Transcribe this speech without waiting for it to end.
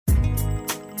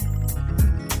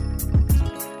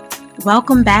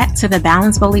Welcome back to the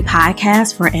Balance Boldly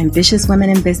podcast for ambitious women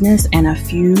in business and a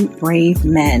few brave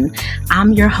men.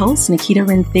 I'm your host, Nikita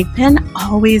Rin Thigpen,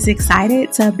 always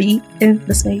excited to be in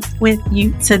the space with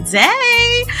you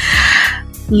today.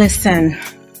 Listen,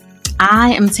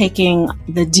 I am taking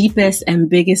the deepest and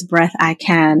biggest breath I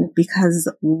can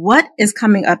because what is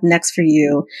coming up next for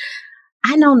you,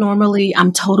 I know normally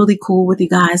I'm totally cool with you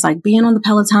guys, like being on the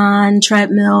Peloton,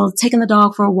 treadmill, taking the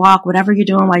dog for a walk, whatever you're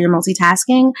doing while you're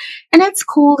multitasking. And it's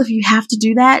cool if you have to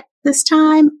do that this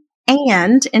time.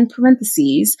 And in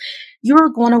parentheses, you're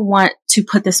going to want to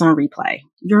put this on replay.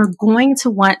 You're going to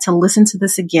want to listen to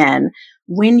this again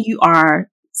when you are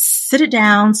sit it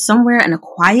down somewhere in a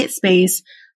quiet space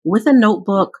with a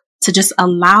notebook to just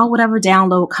allow whatever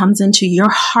download comes into your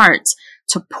heart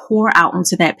to pour out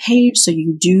onto that page so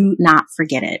you do not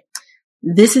forget it.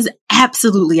 This is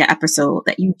absolutely an episode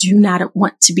that you do not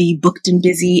want to be booked and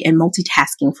busy and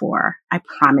multitasking for. I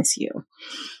promise you.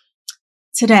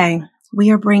 Today, we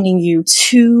are bringing you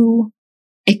two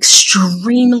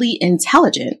extremely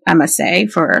intelligent, I must say,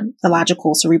 for the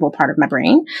logical, cerebral part of my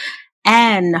brain,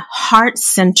 and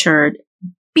heart-centered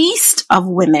beast of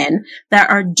women that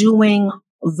are doing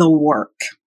the work.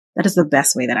 That is the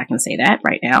best way that I can say that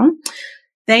right now.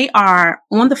 They are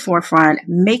on the forefront,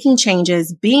 making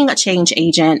changes, being a change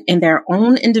agent in their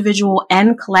own individual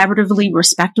and collaboratively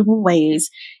respectable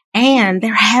ways. And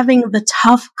they're having the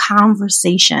tough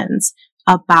conversations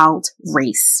about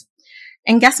race.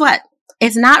 And guess what?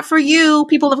 It's not for you,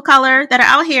 people of color that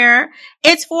are out here.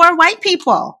 It's for white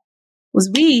people.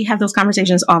 Because we have those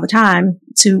conversations all the time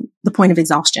to the point of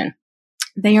exhaustion.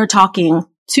 They are talking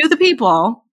to the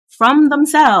people from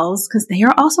themselves, because they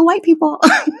are also white people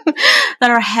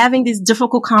that are having these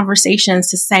difficult conversations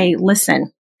to say,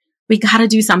 listen, we got to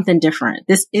do something different.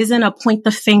 This isn't a point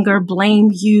the finger, blame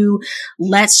you.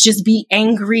 Let's just be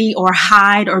angry or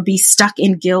hide or be stuck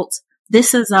in guilt.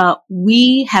 This is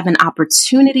we have an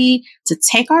opportunity to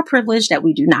take our privilege that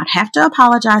we do not have to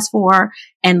apologize for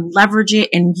and leverage it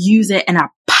and use it in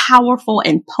a powerful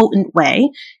and potent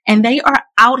way. And they are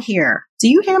out here. Do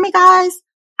you hear me, guys?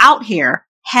 Out here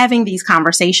having these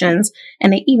conversations,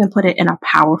 and they even put it in a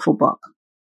powerful book.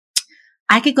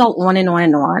 I could go on and on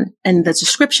and on in the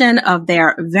description of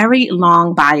their very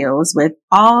long bios with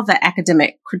all the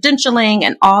academic credentialing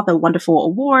and all the wonderful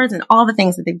awards and all the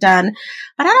things that they've done.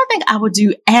 But I don't think I would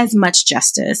do as much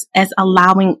justice as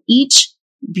allowing each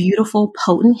beautiful,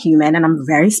 potent human, and I'm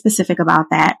very specific about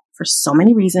that for so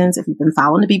many reasons. If you've been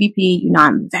following the BBP, you know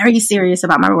I'm very serious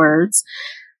about my words.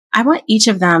 I want each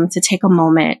of them to take a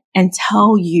moment and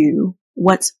tell you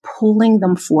what's pulling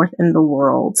them forth in the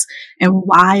world and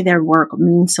why their work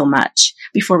means so much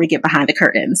before we get behind the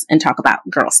curtains and talk about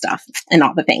girl stuff and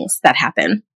all the things that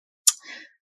happen.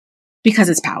 Because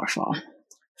it's powerful.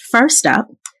 First up,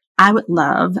 I would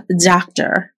love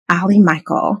Dr. Ali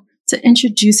Michael to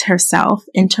introduce herself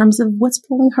in terms of what's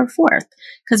pulling her forth.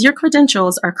 Because your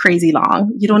credentials are crazy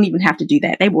long. You don't even have to do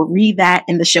that. They will read that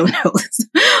in the show notes.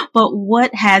 But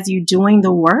what has you doing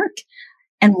the work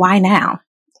and why now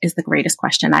is the greatest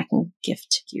question I can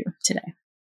gift you today.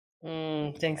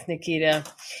 Thanks, Nikita.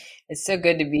 It's so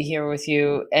good to be here with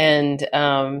you. And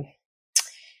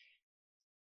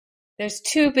there's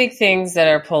two big things that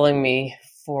are pulling me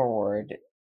forward.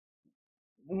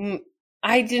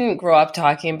 I didn't grow up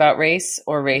talking about race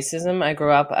or racism. I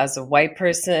grew up as a white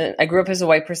person. I grew up as a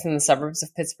white person in the suburbs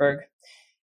of Pittsburgh,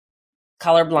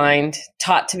 colorblind,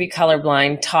 taught to be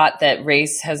colorblind, taught that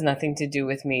race has nothing to do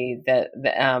with me, that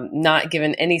not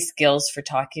given any skills for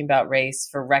talking about race,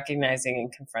 for recognizing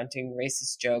and confronting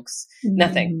racist jokes,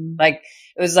 nothing. Like,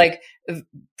 it was like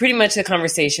pretty much the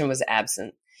conversation was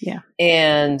absent. Yeah.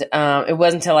 And it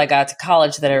wasn't until I got to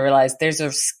college that I realized there's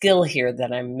a skill here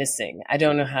that I'm missing. I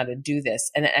don't know how to do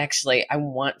this. And actually, I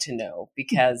want to know,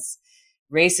 because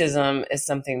racism is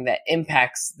something that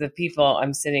impacts the people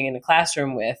I'm sitting in a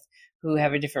classroom with who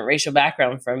have a different racial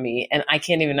background from me. And I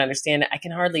can't even understand it. I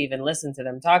can hardly even listen to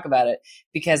them talk about it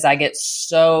because I get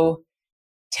so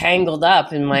tangled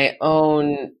up in my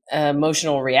own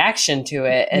emotional reaction to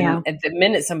it. And at the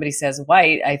minute somebody says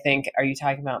white, I think, are you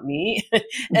talking about me?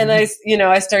 And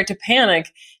I start to panic,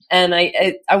 and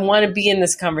I want to be in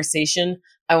this conversation.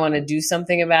 I want to do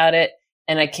something about it.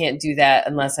 And I can't do that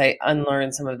unless I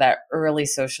unlearn some of that early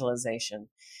socialization.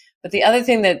 But the other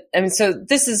thing so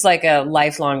this is like a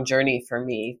lifelong journey for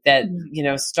me that,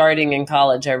 starting in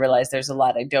college, I realized there's a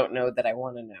lot I don't know that I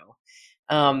want to know.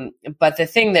 But the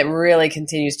thing that really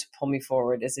continues to pull me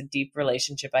forward is a deep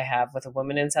relationship I have with a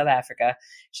woman in South Africa.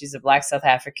 She's a Black South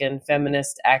African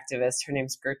feminist activist. Her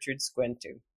name's Gertrude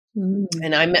Squintu.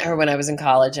 And I met her when I was in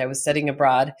college. I was studying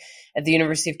abroad at the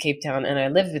University of Cape Town, and I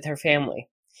lived with her family.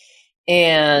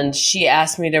 And she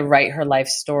asked me to write her life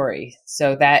story.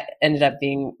 So that ended up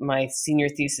being my senior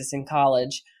thesis in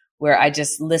college, where I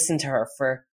just listened to her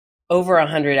for over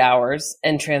 100 hours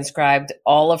and transcribed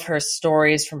all of her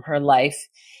stories from her life.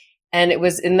 And it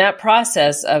was in that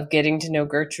process of getting to know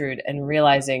Gertrude and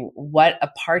realizing what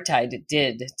apartheid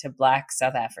did to Black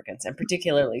South Africans, and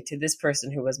particularly to this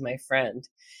person who was my friend,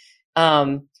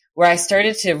 where I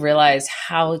started to realize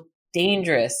how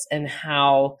dangerous and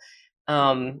how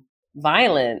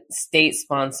violent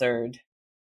state-sponsored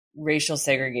racial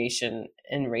segregation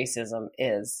and racism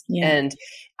is. Yeah. And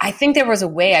I think there was a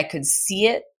way I could see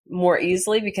it more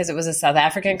easily because it was a South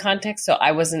African context, so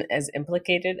I wasn't as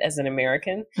implicated as an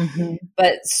American.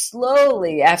 But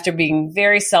slowly, after being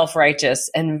very self-righteous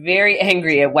and very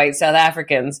angry at white South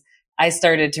Africans, I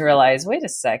started to realize, wait a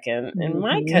second, in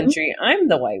my country, I'm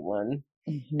the white one.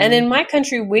 And in my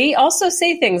country, we also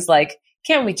say things like,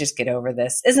 can't we just get over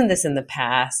this? Isn't this in the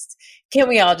past? Can't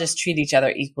we all just treat each other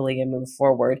equally and move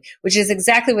forward? Which is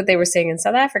exactly what they were saying in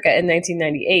South Africa in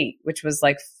 1998, which was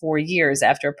like 4 years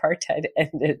after apartheid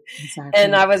ended. Exactly.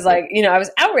 And I was like, I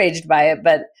was outraged by it,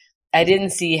 but I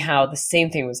didn't see how the same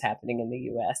thing was happening in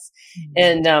the US.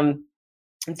 And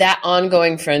that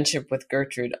ongoing friendship with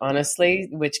Gertrude, honestly,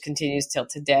 which continues till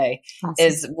today,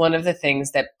 is one of the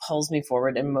things that pulls me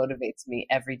forward and motivates me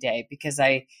every day, because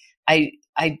I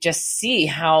just see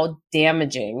how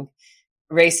damaging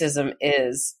racism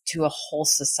is to a whole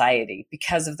society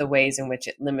because of the ways in which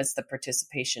it limits the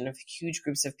participation of huge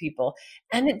groups of people,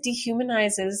 and it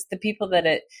dehumanizes the people that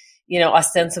it,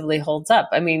 ostensibly holds up.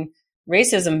 I mean,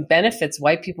 racism benefits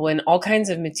white people in all kinds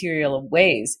of material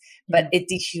ways, but it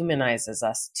dehumanizes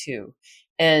us too.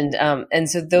 And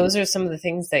so those are some of the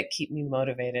things that keep me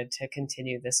motivated to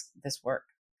continue this work,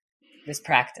 this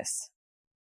practice.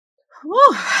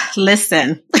 Whew,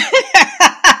 listen,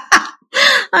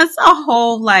 that's a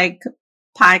whole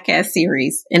podcast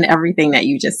series in everything that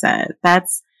you just said.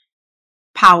 That's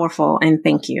powerful. And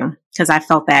thank you. Because I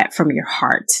felt that from your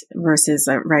heart versus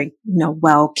a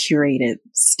well curated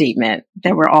statement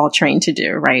that we're all trained to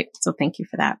do. Right. So thank you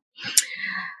for that.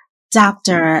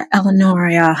 Dr.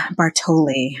 Eleonora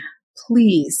Bartoli,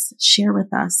 please share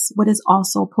with us what is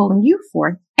also pulling you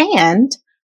forth and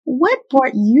what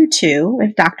brought you two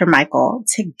with Dr. Michael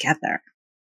together?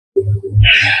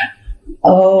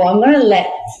 Oh, I'm going to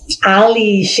let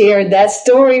Ali share that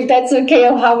story, if that's okay,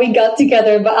 of how we got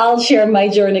together. But I'll share my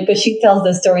journey because she tells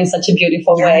the story in such a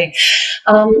beautiful way.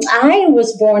 I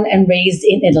was born and raised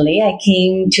in Italy. I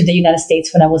came to the United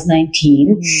States when I was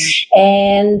 19.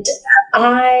 And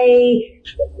I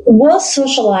was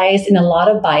socialized in a lot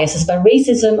of biases, but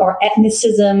racism or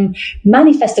ethnicism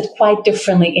manifested quite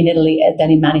differently in Italy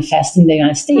than it manifests in the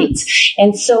United States.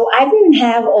 And so I didn't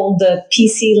have all the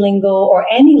PC lingo or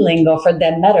any lingo for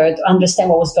that matter to understand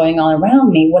what was going on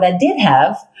around me. What I did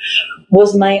have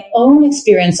was my own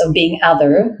experience of being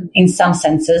other in some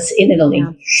senses in Italy.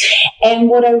 Yeah. And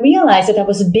what I realized that I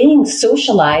was being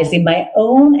socialized in my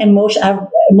own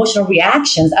emotional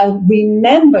reactions. I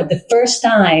remember the first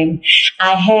time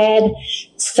I had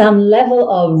some level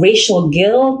of racial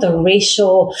guilt or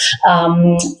racial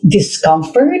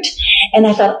discomfort. And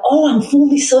I thought, I'm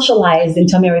fully socialized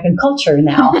into American culture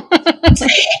now.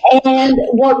 And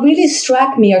what really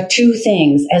struck me are two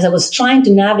things as I was trying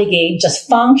to navigate just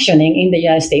functioning in the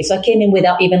United States. So I came in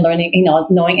without even learning,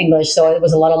 knowing English. So it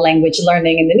was a lot of language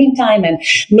learning in the meantime and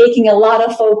making a lot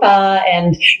of faux pas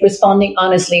and responding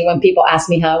honestly when people asked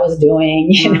me how I was doing,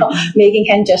 making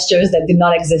hand gestures that did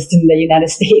not exist in the United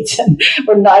States and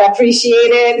were not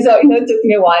appreciated. So, it took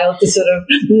me a while to sort of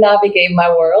navigate my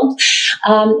world.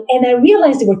 And I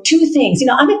realized there were two things.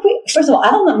 First of all,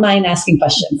 I don't mind asking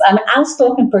questions. I'm an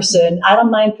outspoken person. I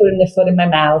don't mind putting the foot in my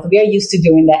mouth. We are used to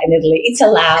doing that in Italy. It's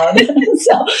allowed.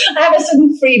 So I have a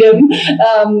certain freedom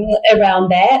around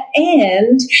that.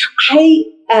 And I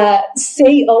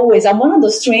say always, I'm one of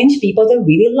those strange people that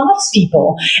really loves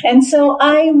people. And so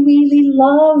I really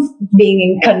love being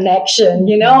in connection.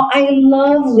 I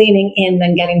love leaning in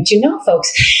and getting to know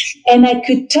folks. And I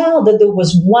could tell that there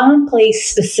was one place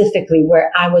specifically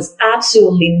where I was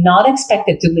absolutely not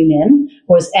expected to lean in,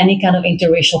 was any kind of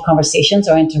interracial conversations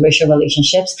or interracial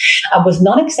relationships. I was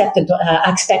not expected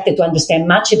to understand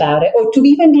much about it or to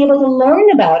even be able to learn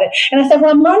about it. And I said,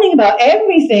 I'm learning about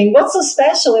everything. What's so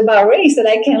special about race that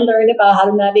I can learn about how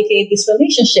to navigate these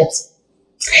relationships?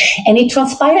 And it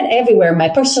transpired everywhere, my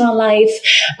personal life,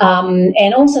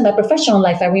 and also my professional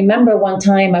life. I remember one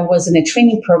time I was in a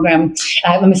training program.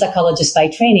 I'm a psychologist by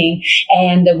training,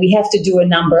 and we have to do a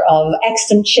number of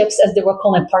externships, as they were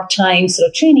called, part-time sort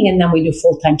of training, and then we do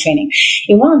full-time training.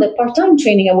 In one of the part-time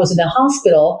training, I was in a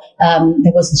hospital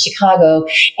that was in Chicago,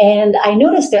 and I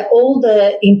noticed that all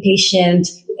the inpatient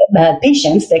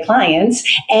patients, their clients,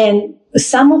 and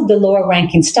some of the lower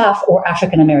ranking staff or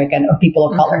African American or people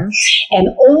of color. And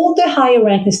all the higher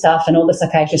ranking staff and all the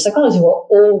psychiatrists, psychologists were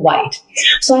all white.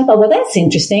 So I thought, well, that's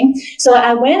interesting. So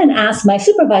I went and asked my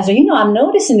supervisor, I'm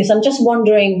noticing this. I'm just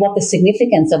wondering what the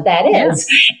significance of that is.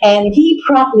 Yeah. And he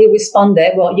promptly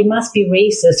responded, well, you must be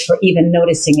racist for even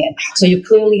noticing it. So you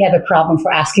clearly have a problem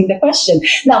for asking the question.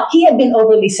 Now, he had been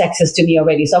overly sexist to me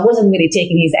already, so I wasn't really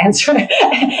taking his answer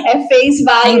at face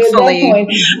value at that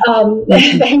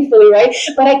point. Thankfully, right?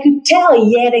 But I could tell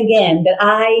yet again that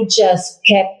I just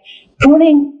kept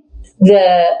putting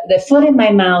the foot in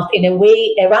my mouth in a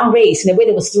way around race, in a way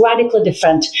that was radically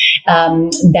different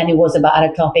than it was about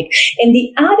other topic. And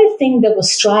the other thing that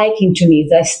was striking to me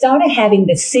is that I started having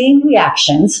the same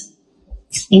reactions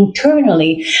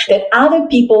internally that other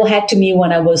people had to me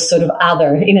when I was sort of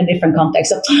other in a different context.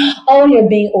 So, oh, you're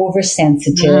being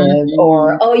oversensitive,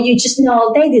 or oh, you just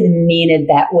they didn't mean it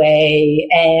that way.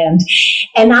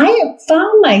 And I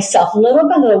found myself little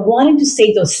by little wanting to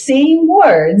say those same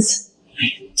words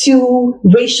to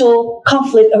racial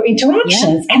conflict or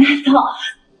interactions. Yeah. And I thought,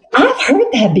 I've heard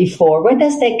that before. Where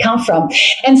does that come from?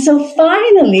 And so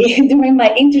finally, during my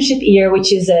internship year,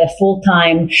 which is a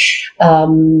full-time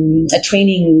a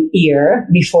training year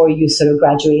before you sort of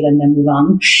graduate and then move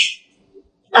on,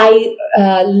 I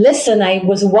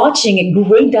was watching a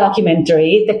great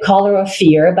documentary, The Color of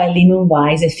Fear by Lyman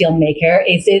Wise, a filmmaker.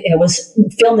 It was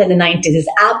filmed in the 90s. It's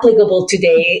applicable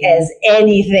today as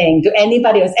anything to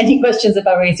anybody who has any questions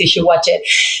about race. You should watch it.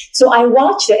 So I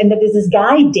watched it, and there was this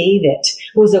guy, David,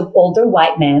 who was an older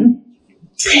white man.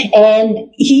 And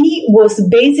he was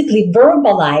basically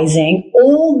verbalizing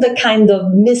all the kind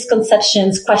of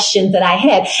misconceptions, questions that I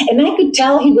had. And I could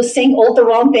tell he was saying all the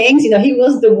wrong things. He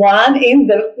was the one in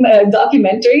the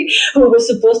documentary who was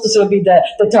supposed to sort of be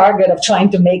the target of trying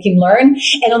to make him learn.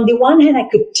 And on the one hand, I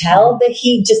could tell that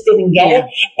he just didn't get it.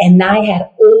 And I had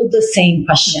all the same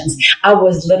questions. I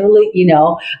was literally,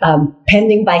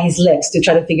 pending by his lips to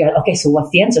try to figure out, okay, so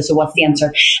what's the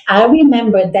answer? I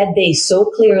remember that day so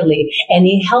clearly, and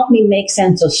it helped me make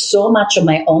sense of so much of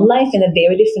my own life in a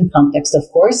very different context, of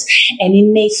course. And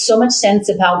it made so much sense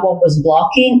about what was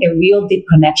blocking a real deep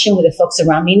connection with the folks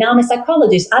around me. Now I'm a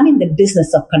psychologist. I'm in the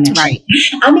business of connection. Right.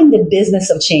 I'm in the business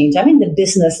of change. I'm in the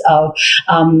business of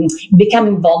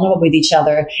becoming vulnerable with each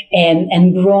other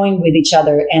and growing with each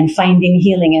other and finding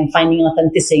healing and finding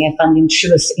authenticity and finding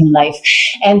truth in life.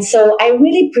 And so I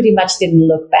really pretty much didn't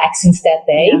look back since that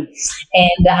day. Yeah.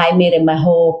 And I made it my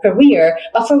whole career,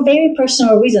 but for very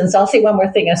personal reasons. I'll say one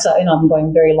more thing. So, I'm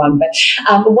going very long, but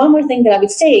one more thing that I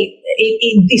would say,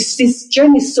 this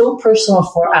journey is so personal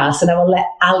for us, and I will let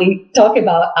Ali talk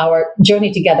about our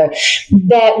journey together,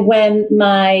 that when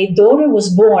my daughter was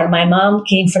born, my mom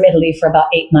came from Italy for about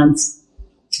 8 months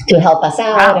to help us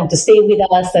out and to stay with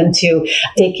us and to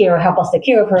help us take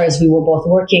care of her as we were both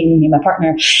working, me and my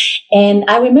partner. And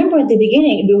I remember at the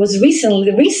beginning, it was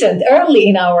early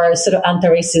in our sort of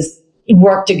anti-racist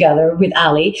work together with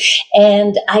Ali.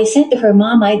 And I said to her,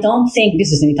 Mom, I don't think,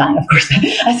 this is in Italian, of course.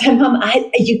 I said, Mom,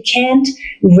 you can't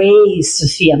raise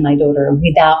Sophia, my daughter,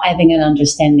 without having an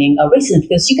understanding of racism,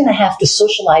 because you're going to have to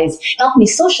help me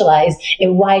socialize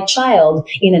a white child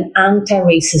in an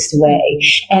anti-racist way.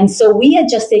 And so we had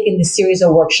just taken this series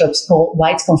of workshops called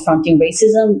Whites Confronting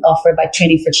Racism, offered by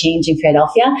Training for Change in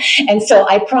Philadelphia. And so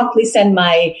I promptly sent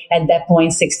my, at that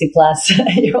point,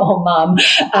 60-plus-year-old mom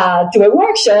to a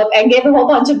workshop and gave her a whole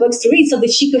bunch of books to read so that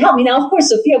she could help me. Now, of course,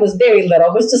 Sophia was very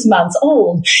little, was just months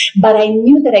old, but I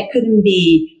knew that I couldn't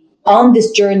be on this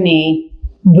journey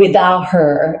without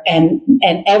her, and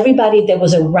everybody that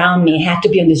was around me had to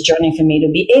be on this journey for me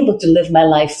to be able to live my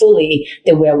life fully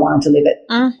the way I wanted to live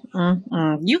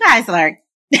it. You guys are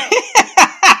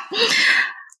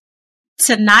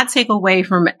to not take away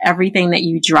from everything that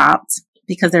you dropped,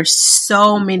 because there's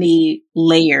so many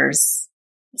layers.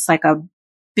 It's like a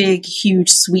big, huge,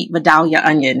 sweet Vidalia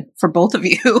onion for both of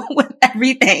you with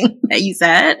everything that you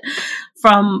said,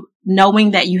 from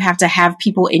knowing that you have to have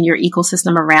people in your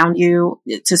ecosystem around you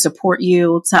to support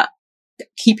you, to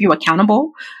keep you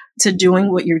accountable to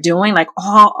doing what you're doing, like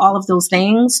all of those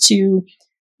things, to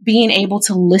being able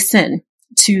to listen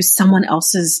to someone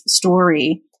else's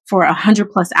story for 100+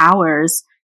 hours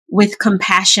with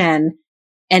compassion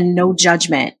and no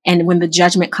judgment. And when the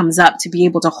judgment comes up, to be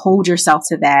able to hold yourself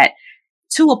to that,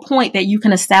 to a point that you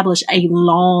can establish a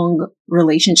long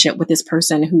relationship with this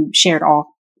person who shared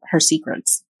all her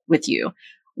secrets with you,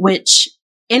 which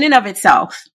in and of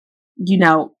itself,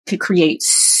 could create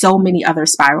so many other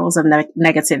spirals of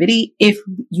negativity if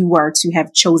you were to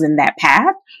have chosen that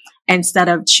path instead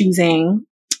of choosing,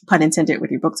 pun intended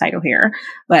with your book title here,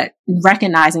 but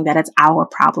recognizing that it's our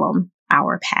problem,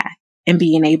 our path, and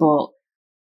being able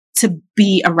to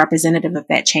be a representative of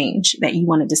that change that you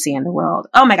wanted to see in the world.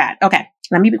 Oh my God. Okay.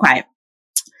 Let me be quiet.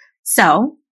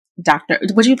 So,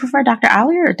 would you prefer Dr.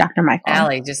 Ali or Dr. Michael?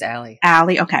 Ali, just Ali.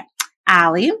 Ali. Okay.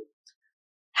 Ali,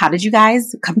 how did you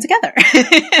guys come together?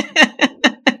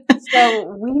 So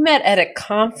we met at a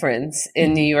conference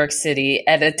in New York City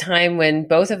at a time when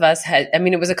both of us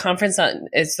it was a conference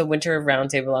it's the Winter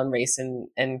Roundtable on Race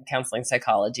and Counseling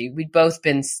Psychology. We'd both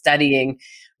been studying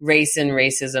race and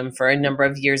racism for a number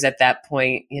of years at that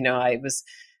point. I was,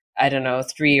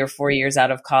 3 or 4 years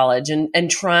out of college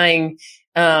and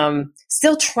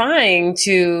still trying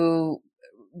to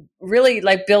really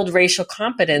build racial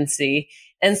competency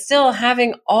and still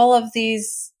having all of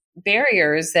these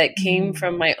barriers that came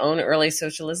from my own early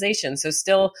socialization. So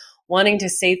still wanting to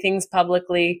say things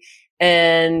publicly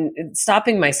and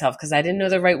stopping myself because I didn't know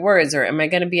the right words, or am I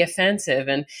going to be offensive?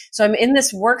 And so I'm in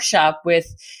this workshop with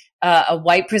a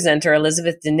white presenter,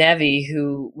 Elizabeth DeNevy,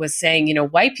 who was saying,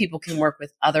 white people can work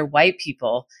with other white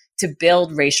people to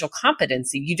build racial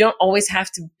competency. You don't always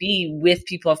have to be with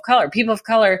people of color. People of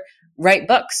color write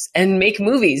books and make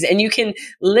movies, and you can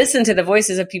listen to the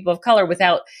voices of people of color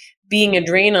without being a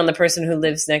drain on the person who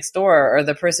lives next door or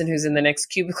the person who's in the next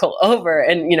cubicle over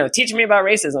and, teach me about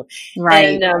racism.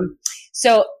 Right. And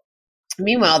so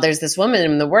meanwhile, there's this woman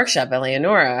in the workshop,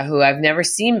 Eleonora, who I've never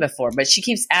seen before, but she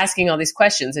keeps asking all these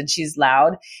questions, and she's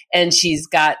loud, and she's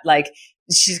got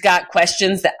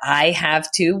questions that I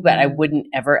have too, but I wouldn't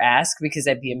ever ask because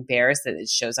I'd be embarrassed that it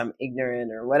shows I'm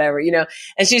ignorant or whatever, and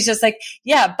she's just like,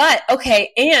 yeah, but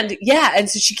okay. And yeah. And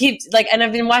so she keeps and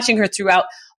I've been watching her throughout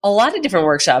a lot of different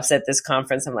workshops at this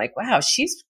conference. I'm like, wow,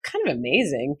 she's kind of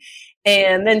amazing.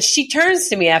 And then she turns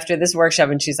to me after this workshop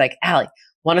and she's like, Ali,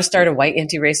 want to start a white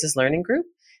anti-racist learning group?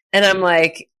 And I'm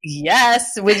like,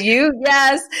 yes, with you?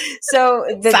 Yes. So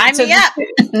sign me up.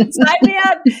 Sign me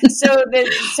up.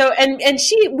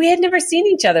 We had never seen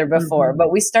each other before,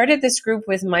 but we started this group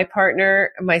with my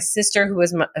partner, my sister, who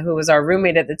was our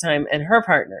roommate at the time, and her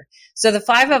partner. So the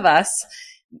five of us,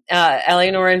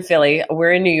 Eleonora and Philly,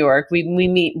 we're in New York. We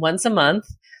meet once a month,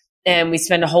 and we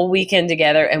spend a whole weekend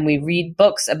together, and we read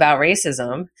books about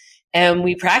racism, and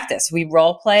we practice. We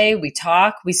role play, we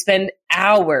talk, we spend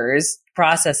hours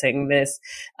processing this,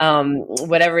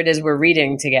 whatever it is we're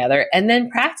reading together, and then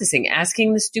practicing,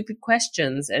 asking the stupid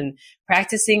questions and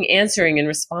practicing answering and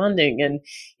responding. And,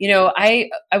 I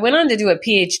went on to do a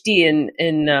PhD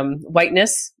in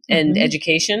whiteness and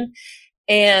education.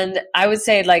 And I would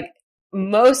say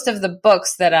most of the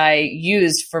books that I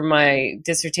used for my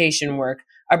dissertation work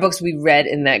are books we read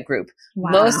in that group.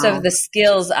 Wow. Most of the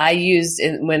skills I used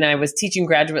when I was teaching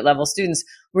graduate level students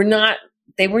were not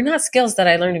skills that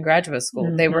I learned in graduate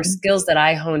school. They were skills that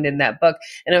I honed in that book.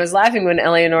 And I was laughing when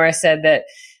Eleonora said that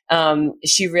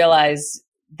she realized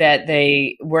that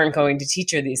they weren't going to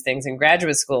teach her these things in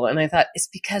graduate school. And I thought it's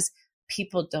because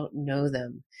people don't know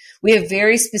them. We have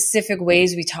very specific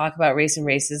ways we talk about race and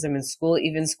racism in school,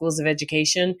 even schools of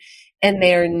education, and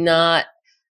they are not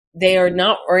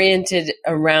oriented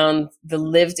around the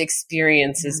lived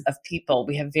experiences of people.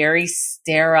 We have very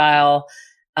sterile,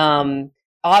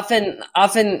 often,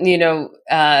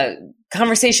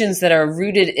 conversations that are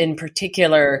rooted in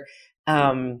particular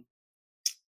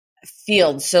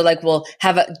fields. So we'll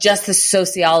have just the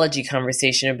sociology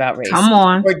conversation about race. Come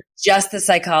on. Or just the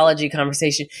psychology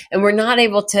conversation. And we're not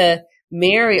able to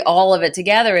marry all of it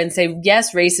together and say,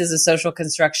 yes, race is a social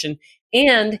construction.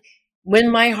 And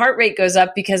when my heart rate goes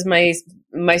up because my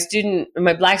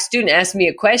Black student asked me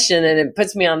a question and it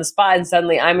puts me on the spot and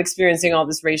suddenly I'm experiencing all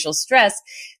this racial stress,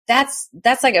 that's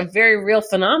a very real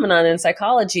phenomenon in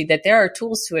psychology that there are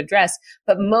tools to address.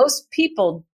 But most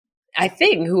people, I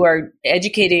think, who are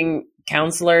educating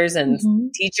counselors and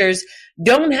teachers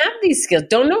don't have these skills,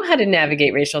 don't know how to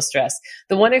navigate racial stress.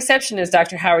 The one exception is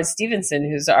Dr. Howard Stevenson,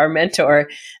 who's our mentor,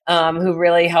 who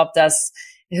really helped us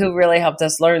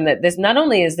learn that this, not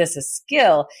only is this a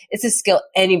skill, it's a skill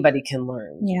anybody can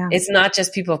learn. Yeah. It's not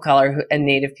just people of color and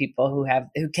Native people who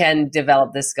can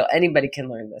develop this skill. Anybody can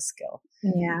learn this skill.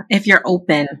 Yeah. If you're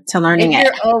open to learning If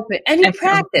you're open and you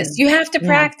practice, you have to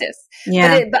practice.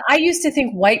 Yeah. But I used to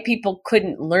think white people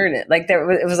couldn't learn it. Like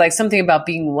it was like something about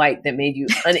being white that made you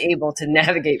unable to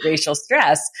navigate racial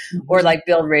stress or like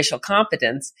build racial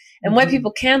competence. And white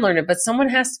people can learn it, but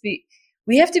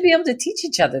we have to be able to teach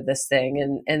each other this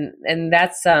thing. And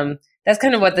that's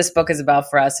kind of what this book is about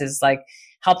for us, is like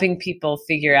helping people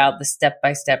figure out the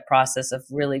step-by-step process of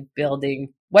really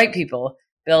white people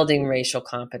building racial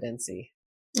competency.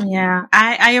 Yeah,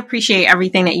 I appreciate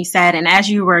everything that you said. And as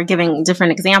you were giving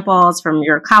different examples from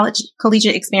your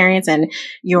collegiate experience and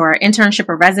your internship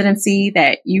or residency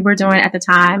that you were doing at the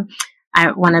time,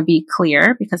 I want to be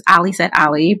clear because Ali said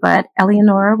Ali, but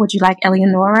Eleonora, would you like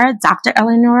Eleonora, Dr.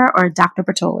 Eleonora, or Dr.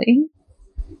 Bertoli?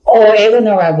 Oh,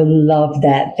 Eleonora, I would love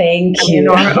that. Thank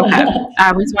you. Eleonora, okay.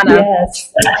 I always want to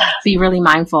be really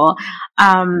mindful.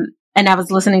 And I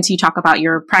was listening to you talk about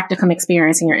your practicum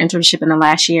experience and your internship in the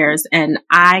last years, and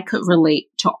I could relate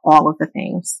to all of the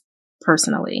things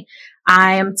personally.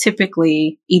 I am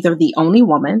typically either the only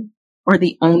woman or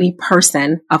the only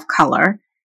person of color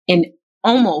in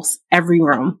almost every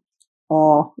room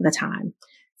all the time.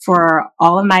 For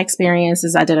all of my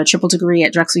experiences, I did a triple degree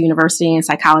at Drexel University in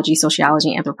psychology,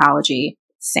 sociology, anthropology.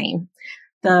 Same.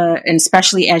 And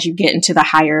especially as you get into the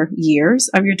higher years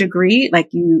of your degree,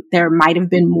 there might have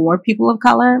been more people of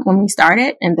color when we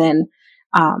started. And then,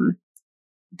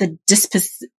 the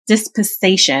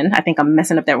dispensation, I think I'm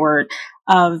messing up that word,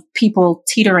 of people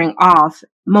teetering off.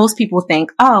 Most people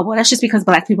think, oh, well, that's just because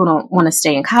Black people don't want to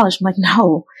stay in college. I'm like,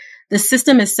 no, the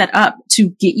system is set up to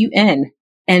get you in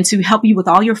and to help you with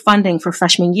all your funding for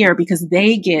freshman year, because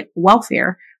they get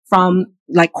welfare from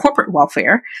like corporate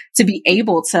welfare to be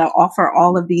able to offer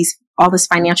all this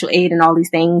financial aid and all these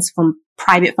things from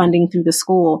private funding through the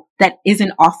school that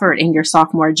isn't offered in your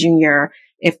sophomore, junior,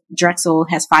 if Drexel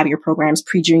has 5-year programs,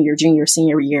 pre-junior, junior,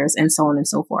 senior years, and so on and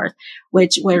so forth,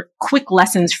 which were quick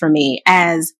lessons for me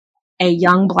as a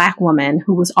young Black woman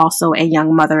who was also a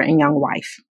young mother and young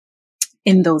wife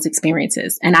in those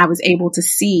experiences. And I was able to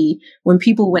see when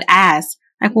people would ask,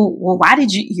 like, well, why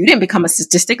did you didn't become a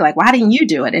statistic? Like, why didn't you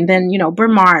do it? And then,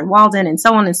 Bryn Mawr and Walden and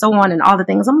so on and all the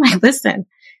things. I'm like, listen,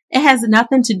 it has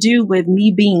nothing to do with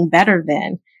me being better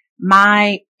than.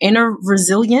 My inner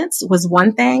resilience was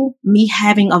one thing. Me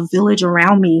having a village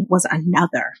around me was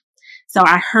another. So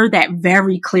I heard that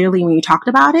very clearly when you talked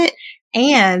about it.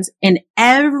 And in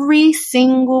every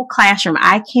single classroom,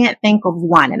 I can't think of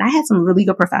one. And I had some really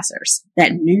good professors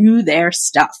that knew their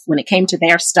stuff when it came to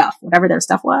their stuff, whatever their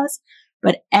stuff was.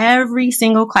 But every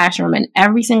single classroom and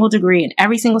every single degree and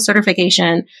every single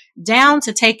certification, down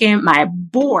to taking my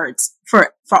boards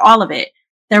for all of it,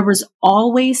 there was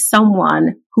always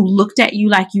someone who looked at you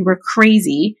like you were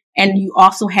crazy. And you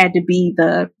also had to be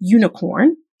the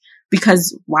unicorn,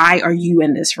 because why are you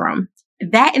in this room?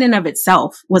 That in and of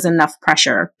itself was enough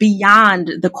pressure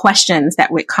beyond the questions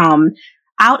that would come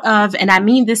out of, and I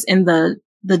mean this in the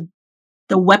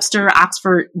Webster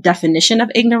Oxford definition of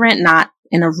ignorant, not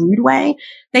in a rude way.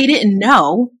 They didn't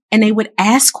know, and they would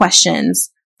ask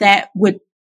questions that would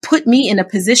put me in a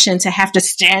position to have to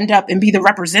stand up and be the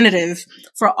representative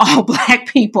for all Black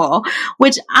people,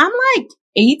 which I'm like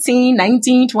 18,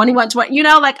 19, 21, 20,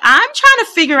 like I'm trying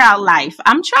to figure out life.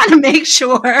 I'm trying to make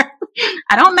sure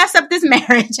I don't mess up this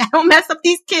marriage. I don't mess up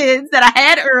these kids that I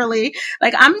had early.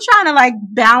 Like I'm trying to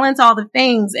balance all the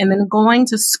things, and then going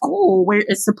to school where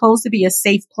it's supposed to be a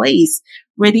safe place,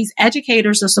 where these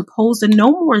educators are supposed to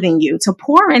know more than you, to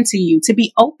pour into you, to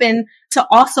be open to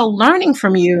also learning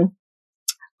from you,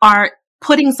 are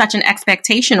putting such an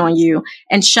expectation on you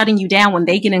and shutting you down when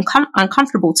they get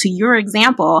uncomfortable. To your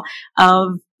example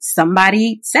of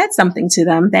somebody said something to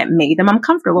them that made them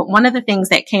uncomfortable. One of the things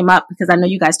that came up, because I know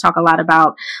you guys talk a lot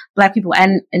about Black people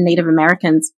and Native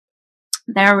Americans,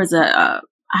 there was I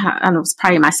don't know, it was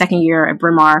probably my second year at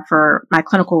Bryn Mawr for my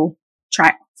clinical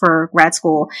track for grad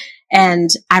school. And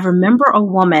I remember a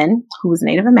woman who was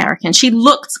Native American. She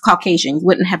looked Caucasian. You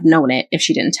wouldn't have known it if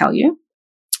she didn't tell you.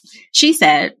 She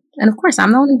said, and of course,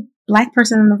 I'm the only Black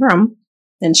person in the room,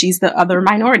 and she's the other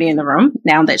minority in the room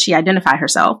now that she identified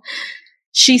herself.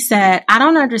 She said, I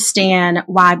don't understand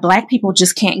why Black people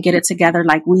just can't get it together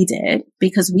like we did,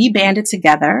 because we banded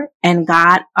together and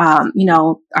got,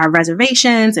 our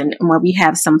reservations, and where we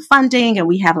have some funding and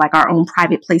we have our own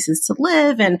private places to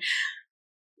live. And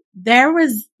there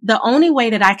was the only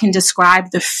way that I can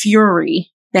describe the fury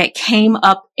that came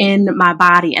up in my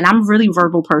body. And I'm a really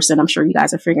verbal person. I'm sure you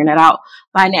guys are figuring it out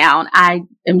by now. I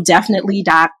am definitely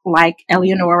like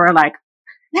Eleonora,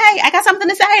 hey, I got something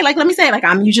to say. Let me say it.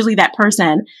 I'm usually that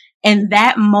person. And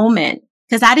that moment,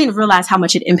 because I didn't realize how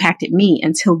much it impacted me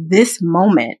until this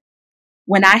moment,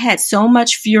 when I had so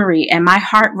much fury and my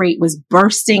heart rate was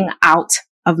bursting out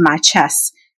of my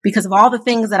chest because of all the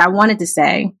things that I wanted to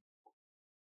say.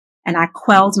 And I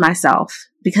quelled myself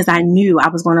because I knew I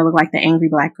was going to look like the angry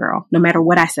Black girl, no matter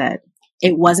what I said.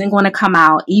 It wasn't going to come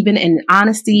out, even in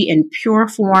honesty, in pure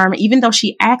form, even though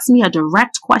she asked me a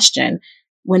direct question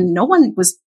when no one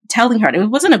was telling her. It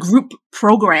wasn't a group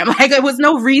program. Like, there was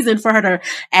no reason for her to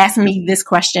ask me this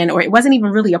question, or it wasn't even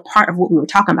really a part of what we were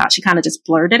talking about. She kind of just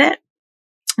blurted it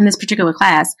in this particular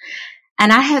class.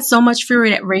 And I had so much fury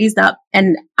that raised up,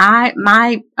 and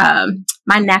my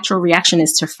natural reaction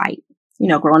is to fight. You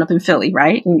know, growing up in Philly,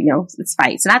 right? And, you know, it's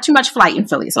fights. Not too much flight in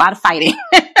Philly. It's a lot of fighting.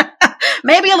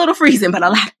 Maybe a little freezing, but a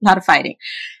lot of fighting.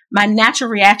 My natural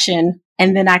reaction,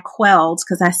 and then I quelled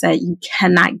because I said, you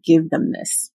cannot give them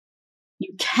this.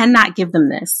 You cannot give them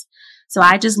this. So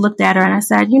I just looked at her and I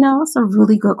said, you know, it's a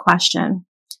really good question.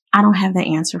 I don't have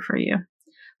the answer for you.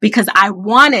 Because I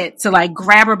wanted to like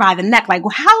grab her by the neck. Like,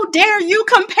 well, how dare you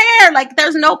compare? Like,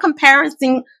 there's no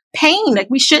comparison pain. Like,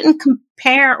 we shouldn't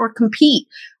compare or compete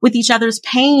with each other's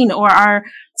pain or our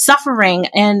suffering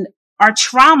and our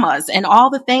traumas and all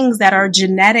the things that are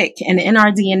genetic and in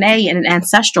our DNA and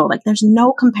ancestral. Like, there's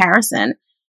no comparison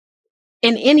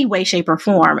in any way, shape, or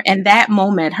form. And that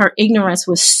moment, her ignorance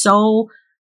was so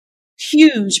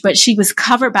huge, but she was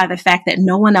covered by the fact that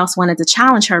no one else wanted to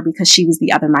challenge her because she was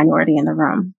the other minority in the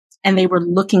room. And they were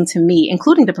looking to me,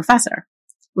 including the professor,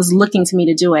 was looking to me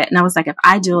to do it. And I was like, if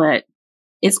I do it,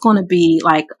 it's going to be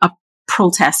like a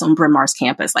protest on Bryn Mawr's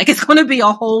campus. Like, it's going to be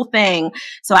a whole thing.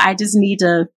 So I just need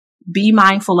to be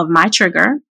mindful of my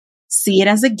trigger, see it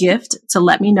as a gift to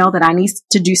let me know that I need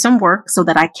to do some work so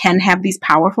that I can have these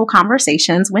powerful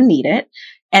conversations when needed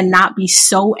and not be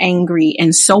so angry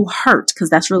and so hurt,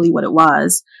 because that's really what it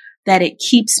was, that it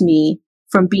keeps me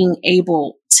from being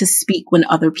able to speak when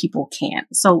other people can't.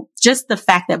 So just the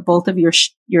fact that both of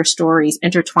your stories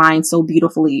intertwine so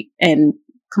beautifully and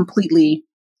completely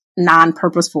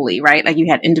non-purposefully, right? Like, you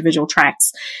had individual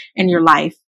tracks in your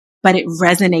life, but it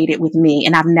resonated with me,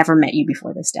 and I've never met you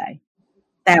before this day.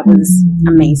 That was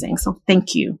amazing. So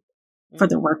thank you for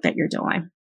the work that you're doing.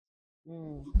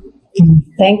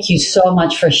 Thank you so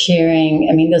much for sharing.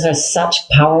 I mean, those are such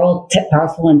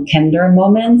powerful and tender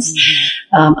moments.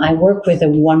 I work with a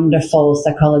wonderful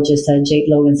psychologist, Jade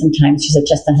Logan, sometimes. She's at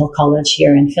Justin Hill College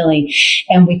here in Philly.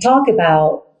 And we talk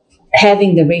about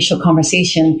having the racial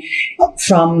conversation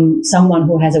from someone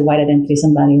who has a white identity,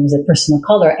 somebody who's a person of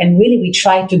color. And really, we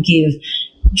try to give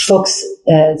folks,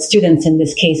 students in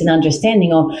this case, an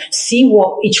understanding of see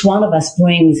what each one of us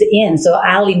brings in. So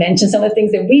Ali mentioned some of the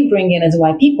things that we bring in as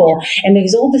white people. Yeah. And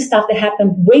there's all this stuff that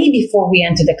happened way before we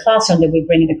enter the classroom that we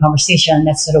bring in the conversation. And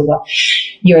that's sort of what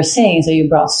you're saying. So you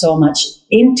brought so much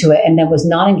into it, and that was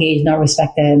not engaged, not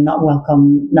respected, not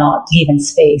welcome, not given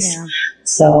space. Yeah.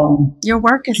 So your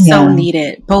work is so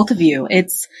needed, both of you.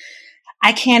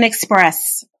 I can't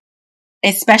express,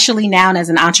 especially now as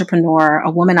an entrepreneur, a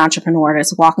woman entrepreneur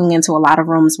that's walking into a lot of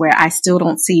rooms where I still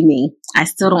don't see me. I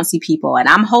still don't see people, and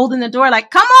I'm holding the door like,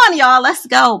 come on, y'all, let's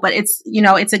go. But it's, you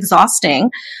know, it's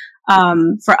exhausting,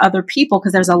 for other people,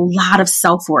 because there's a lot of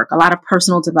self-work, a lot of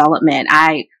personal development.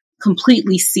 I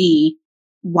completely see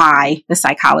why the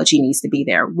psychology needs to be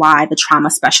there, why the trauma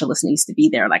specialist needs to be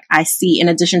there. Like, I see, in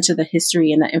addition to the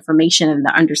history and the information and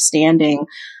the understanding,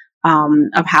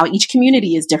 of how each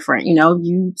community is different. You know,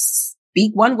 you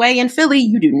speak one way in Philly,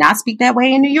 you do not speak that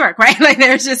way in New York, right? Like,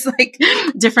 there's just like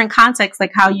different contexts,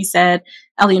 like how you said,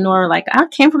 Eleonora, like, I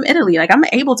came from Italy, like, I'm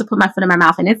able to put my foot in my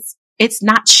mouth, and it's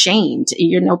not shamed.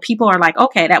 You know, people are like,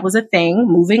 okay, that was a thing,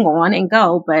 moving on and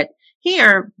go. But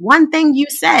here, one thing you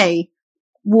say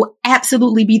will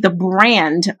absolutely be the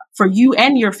brand for you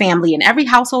and your family, and every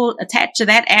household attached to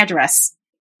that address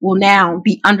will now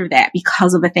be under that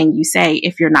because of a thing you say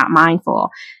if you're not mindful.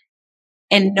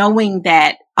 And knowing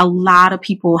that a lot of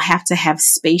people have to have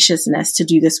spaciousness to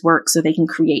do this work so they can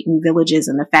create new villages,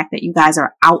 and the fact that you guys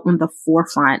are out on the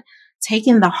forefront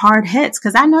taking the hard hits,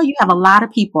 because I know you have a lot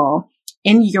of people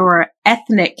in your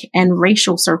ethnic and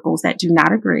racial circles that do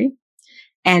not agree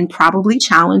and probably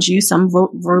challenge you, some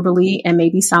verbally and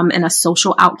maybe some in a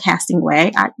social outcasting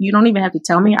way. You don't even have to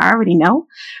tell me. I already know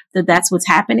that that's what's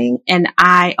happening. And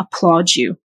I applaud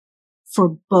you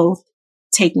for both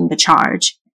taking the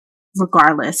charge,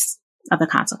 regardless of the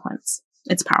consequence.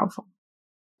 It's powerful.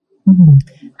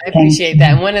 I appreciate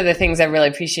that. And one of the things I really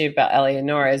appreciate about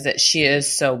Eleonora is that she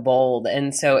is so bold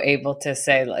and so able to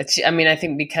say, I mean, I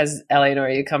think because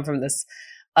Eleonora, you come from this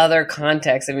other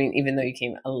contexts. I mean, even though you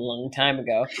came a long time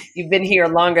ago, you've been here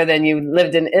longer than you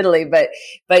lived in Italy, but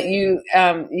you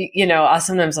know,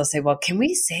 sometimes I'll say, well, can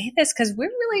we say this? Cause we're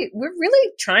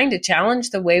really trying to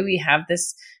challenge the way we have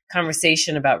this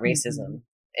conversation about racism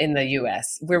in the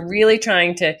US. We're really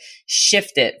trying to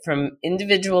shift it from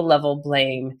individual level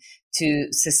blame to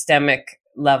systemic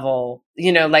level,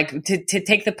 you know, like to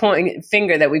take the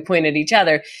finger that we point at each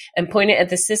other and point it at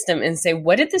the system and say,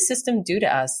 what did the system do to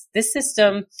us? This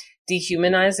system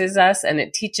dehumanizes us and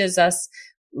it teaches us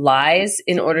lies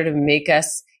in order to make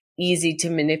us easy to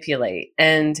manipulate.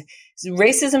 And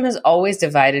racism has always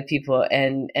divided people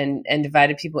and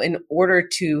divided people in order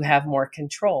to have more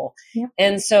control. Yeah.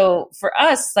 And so for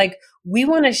us, like, we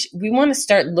want to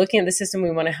start looking at the system.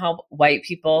 We want to help white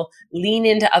people lean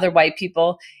into other white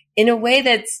people in a way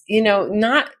that's, you know,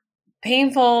 not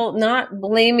painful, not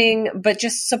blaming, but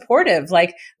just supportive.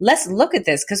 Like, let's look at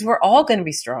this because we're all going to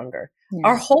be stronger.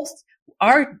 Yeah.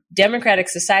 Our democratic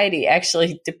society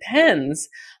actually depends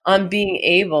on being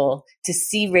able to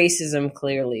see racism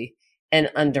clearly and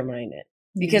undermine it,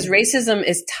 because racism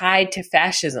is tied to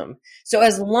fascism. So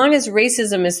as long as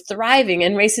racism is thriving,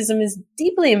 and racism is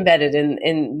deeply embedded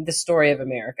in the story of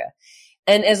America,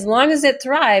 and as long as it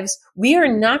thrives, we are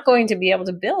not going to be able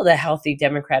to build a healthy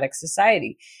democratic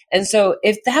society. And so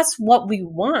if that's what we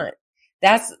want,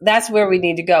 that's where we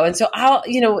need to go. And so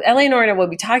Eleonora and I will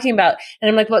be talking about, and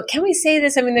I'm like, well, can we say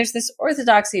this? I mean, there's this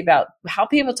orthodoxy about how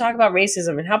people talk about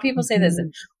racism and how people say this,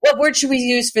 and what word should we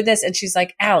use for this? And she's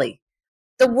like, Allie,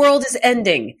 the world is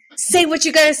ending. Say what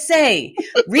you got to say.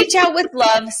 Reach out with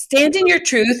love, stand in your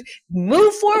truth,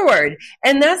 move forward.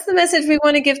 And that's the message we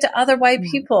want to give to other white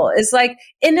people. It's like,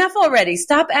 enough already.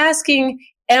 Stop asking,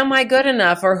 am I good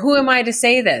enough? Or who am I to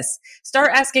say this?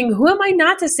 Start asking, who am I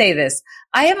not to say this?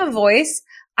 I have a voice.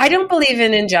 I don't believe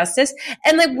in injustice.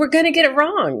 And like, we're going to get it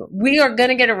wrong. We are going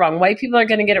to get it wrong. White people are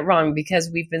going to get it wrong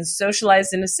because we've been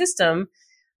socialized in a system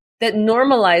that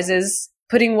normalizes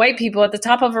putting white people at the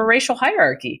top of a racial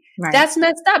hierarchy. Right. That's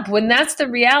messed up. When that's the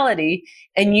reality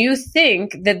and you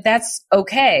think that that's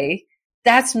okay,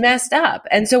 that's messed up.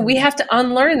 And so we have to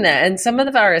unlearn that. And some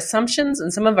of our assumptions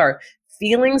and some of our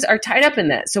feelings are tied up in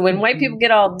that. So when white people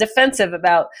get all defensive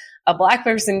about a Black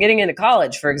person getting into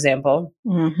college, for example,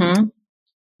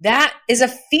 that is a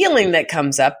feeling that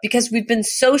comes up because we've been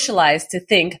socialized to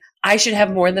think I should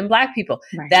have more than Black people.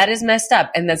 Right. That is messed up,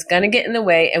 and that's going to get in the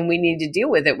way, and we need to deal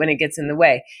with it when it gets in the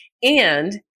way.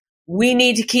 And we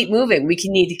need to keep moving. We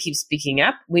need to keep speaking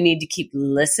up. We need to keep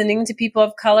listening to people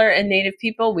of color and Native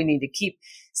people. We need to keep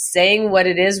saying what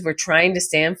it is we're trying to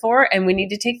stand for, and we need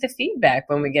to take the feedback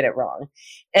when we get it wrong.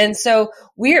 And so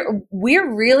we're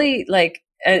really like,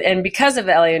 and because of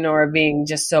Eleonora being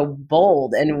just so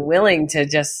bold and willing to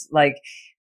just like,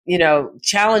 you know,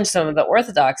 challenge some of the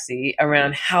orthodoxy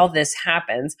around how this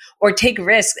happens or take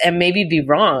risks and maybe be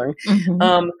wrong.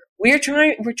 We're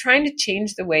trying to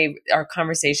change the way our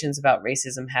conversations about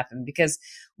racism happen, because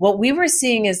what we were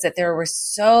seeing is that there were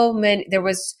so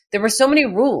many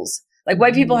rules. Like,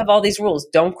 white people have all these rules.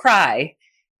 Don't cry,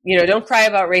 don't cry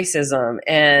about racism,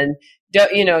 and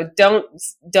don't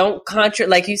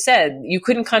like you said, you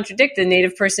couldn't contradict the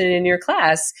Native person in your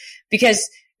class because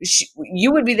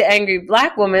you would be the angry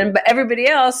Black woman, but everybody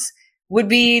else would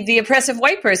be the oppressive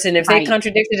white person if they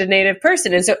contradicted a Native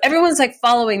person. And so everyone's like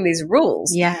following these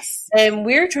rules. Yes. And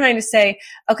we're trying to say,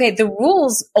 okay, the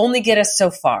rules only get us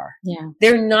so far. Yeah.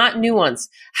 They're not nuanced.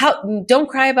 Don't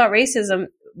cry about racism.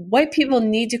 White people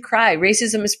need to cry.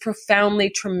 Racism is profoundly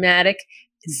traumatic,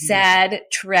 sad,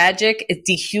 tragic. It's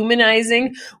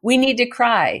dehumanizing. We need to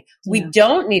cry. Yeah. We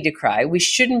don't need to cry. We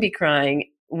shouldn't be crying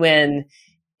when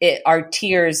our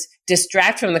tears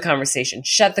distract from the conversation,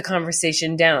 shut the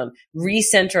conversation down,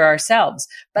 recenter ourselves.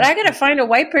 But I got to find a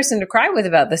white person to cry with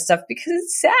about this stuff because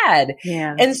it's sad.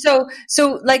 Yeah. And so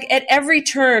like at every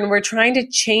turn, we're trying to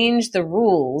change the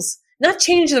rules, not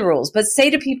change the rules, but say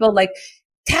to people like,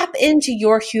 tap into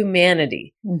your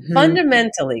humanity.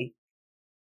 Fundamentally,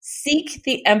 seek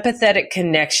the empathetic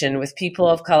connection with people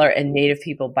of color and Native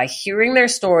people by hearing their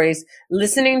stories,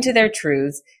 listening to their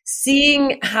truths,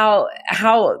 seeing how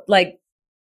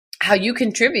you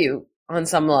contribute on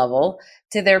some level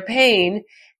to their pain,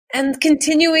 and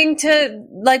continuing to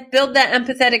like build that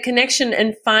empathetic connection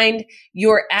and find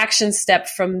your action step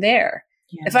from there.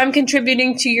 Yeah. If I'm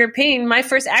contributing to your pain, my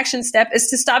first action step is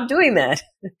to stop doing that.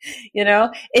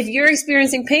 If you're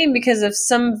experiencing pain because of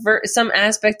some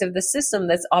aspect of the system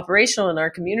that's operational in our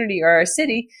community or our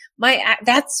city,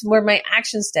 that's where my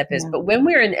action step is. Yeah. But when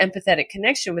we're in empathetic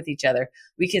connection with each other,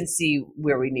 we can see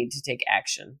where we need to take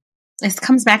action. This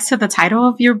comes back to the title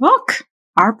of your book,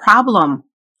 Our Problem,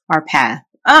 Our Path.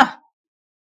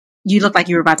 You look like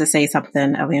you were about to say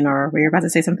something, Eleonora. Were you about to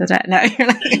say something to that? No, you're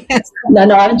like,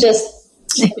 no, I'm just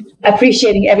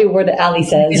appreciating every word that Ali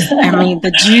says. I mean,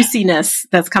 the juiciness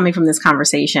that's coming from this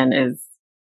conversation is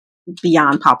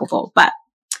beyond palpable. But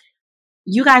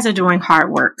you guys are doing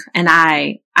hard work. And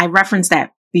I referenced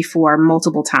that before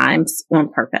multiple times on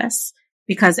purpose,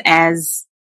 because as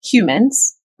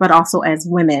humans, but also as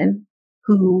women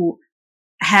who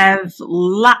have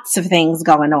lots of things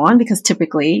going on, because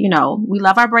typically, you know, we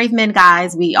love our brave men,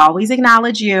 guys. We always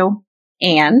acknowledge you.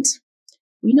 And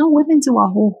we know women do a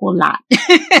whole lot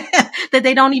that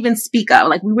they don't even speak of.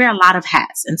 Like, we wear a lot of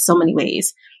hats in so many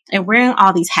ways. And wearing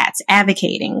all these hats,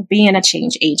 advocating, being a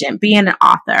change agent, being an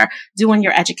author, doing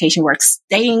your education work,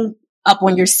 staying up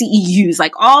on your CEUs,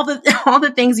 like all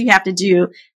the things you have to do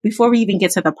before we even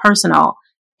get to the personal,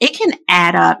 it can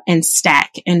add up and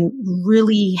stack in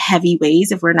really heavy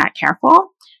ways if we're not careful.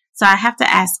 So I have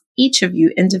to ask each of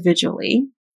you individually,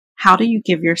 how do you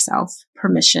give yourself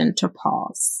permission to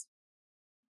pause?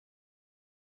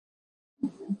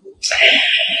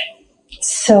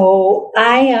 So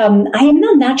I am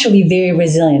not naturally very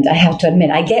resilient, I have to admit.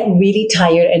 I get really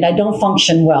tired and I don't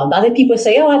function well. Other people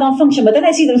say, oh, I don't function, but then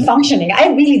I see them functioning. I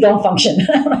really don't function.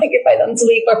 Like if I don't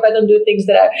sleep or if I don't do things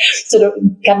that are sort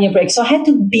of give me a break. So I had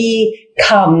to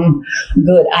become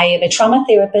good. I am a trauma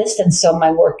therapist, and so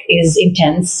my work is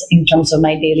intense in terms of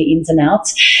my daily ins and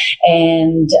outs.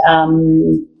 And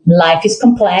life is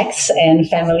complex and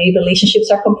family relationships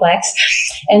are complex.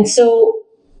 And so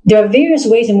there are various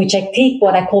ways in which I take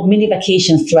what I call mini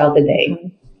vacations throughout the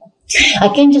day. I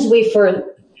can't just wait for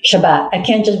Shabbat. I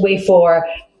can't just wait for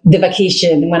the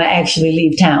vacation when I actually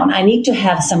leave town. I need to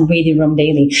have some breathing room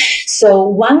daily. So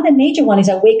one of the major ones is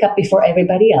I wake up before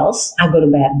everybody else. I go to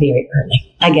bed very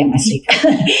early. I get my sleep.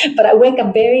 But I wake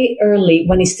up very early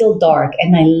when it's still dark,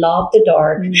 and I love the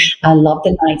dark. I love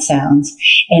the night sounds.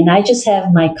 And I just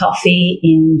have my coffee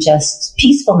in just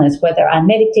peacefulness, whether I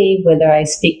meditate, whether I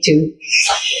speak to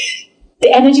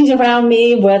the energies around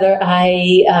me, whether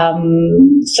I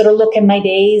sort of look at my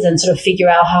days and sort of figure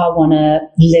out how I want to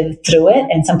live through it.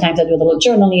 And sometimes I do a little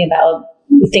journaling about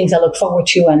things I look forward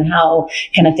to and how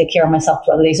can I take care of myself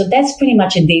throughout the day. So that's pretty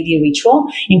much a daily ritual,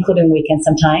 including weekends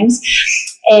sometimes.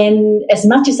 And as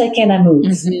much as I can, I move.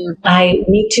 I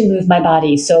need to move my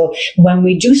body. So when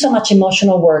we do so much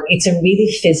emotional work, it's a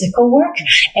really physical work,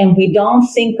 and we don't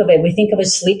think of it. We think of it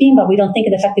sleeping, but we don't think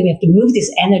of the fact that we have to move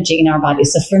this energy in our body.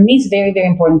 So for me, it's very, very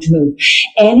important to move.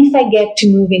 And if I get to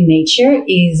move in nature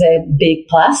is a big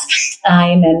plus.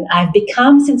 I've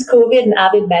become since COVID an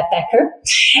avid backpacker.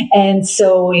 And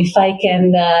so if I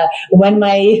can, when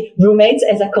my roommates,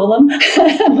 as I call them,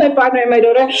 my partner and my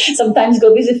daughter, sometimes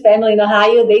go visit family in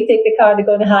Ohio, they take the car, they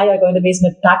go in Ohio, I go in the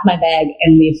basement, pack my bag,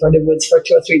 and leave for the woods for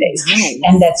 2 or 3 days. Nice.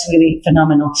 And that's really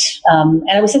phenomenal. And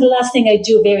I would say the last thing I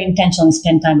do very intentionally is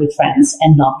spend time with friends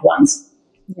and loved ones.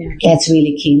 Yeah. That's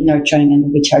really key, nurturing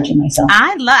and recharging myself.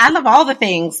 I love all the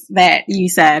things that you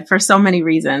said for so many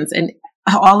reasons. And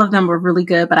all of them were really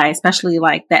good, but I especially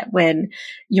like that when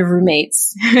your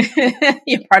roommates,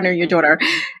 your partner, your daughter,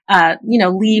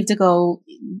 leave to go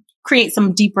create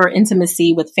some deeper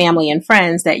intimacy with family and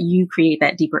friends, that you create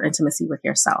that deeper intimacy with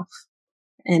yourself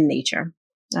and nature.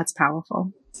 That's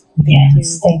powerful.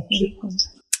 Thank you.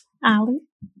 Ali?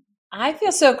 I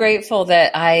feel so grateful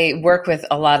that I work with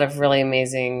a lot of really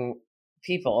amazing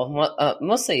people,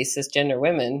 mostly cisgender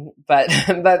women, but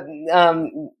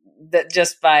that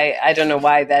just by, I don't know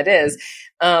why that is,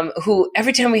 who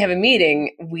every time we have a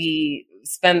meeting, we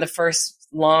spend the first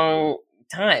long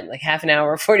time, like half an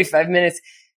hour, 45 minutes,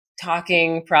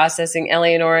 talking, processing.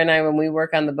 Eleonora and I, when we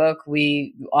work on the book,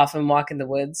 we often walk in the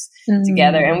woods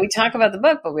together, and we talk about the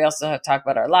book, but we also talk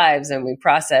about our lives, and we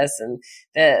process. And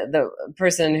the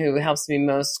person who helps me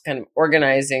most kind of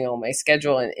organizing all my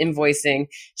schedule and invoicing,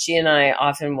 she and I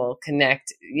often will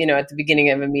connect, at the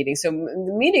beginning of a meeting. So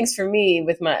the meetings for me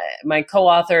with my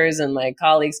co-authors and my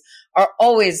colleagues are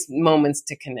always moments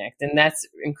to connect. And that's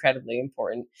incredibly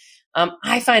important.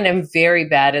 I find I'm very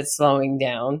bad at slowing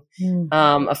down.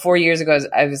 4 years ago,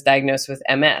 I was diagnosed with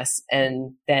MS,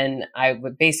 and then I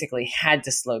basically had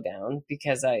to slow down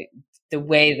because the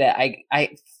way that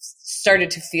I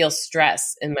started to feel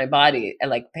stress in my body,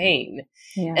 like pain.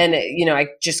 Yeah. And,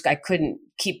 I couldn't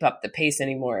keep up the pace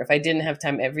anymore. If I didn't have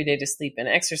time every day to sleep and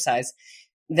exercise,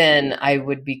 then I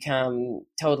would become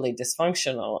totally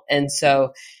dysfunctional. And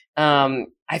so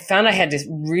I found I had to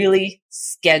really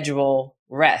schedule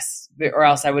rest, or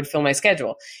else I would fill my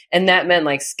schedule. And that meant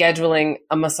like scheduling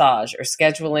a massage or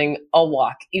scheduling a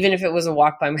walk, even if it was a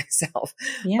walk by myself.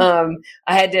 Yeah.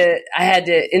 I had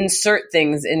to insert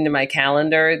things into my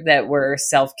calendar that were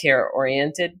self-care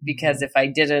oriented, because if I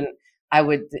didn't, I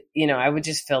would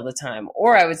just fill the time,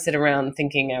 or I would sit around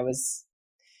thinking I was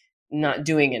not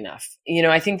doing enough.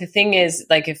 I think the thing is,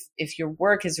 like, if your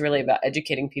work is really about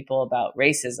educating people about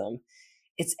racism,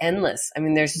 it's endless. I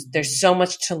mean, there's so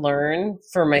much to learn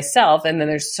for myself, and then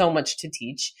there's so much to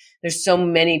teach. There's so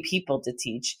many people to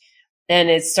teach. And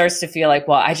it starts to feel like,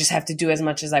 well, I just have to do as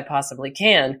much as I possibly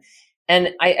can. And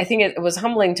I think it was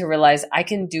humbling to realize I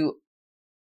can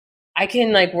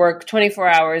like work 24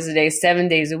 hours a day, 7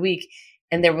 days a week,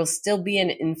 and there will still be an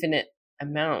infinite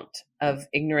amount of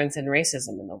ignorance and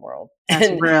racism in the world.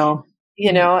 That's real.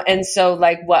 And so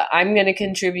like what I'm going to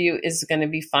contribute is going to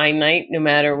be finite, no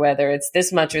matter whether it's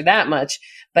this much or that much.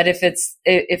 But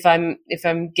if I'm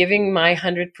giving my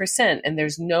 100% and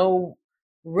there's no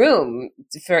room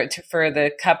for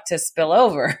the cup to spill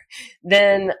over,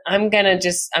 then I'm going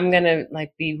to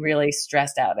like be really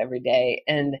stressed out every day.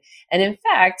 And in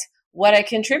fact, what I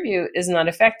contribute is not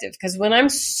effective, because when I'm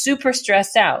super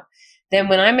stressed out, then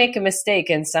when I make a mistake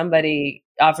and somebody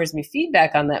offers me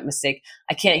feedback on that mistake,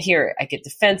 I can't hear it. I get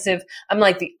defensive. I'm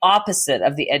like the opposite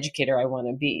of the educator I want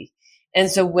to be. And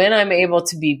so when I'm able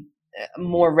to be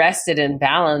more rested and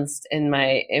balanced in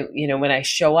my, when I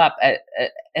show up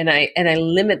and I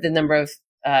limit the number of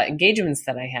engagements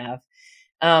that I have,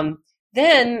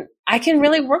 then I can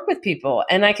really work with people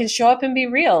and I can show up and be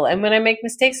real. And when I make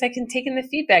mistakes, I can take in the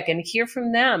feedback and hear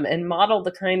from them and model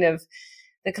the kind of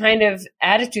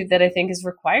attitude that I think is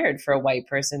required for a white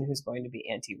person who's going to be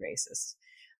anti-racist.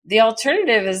 The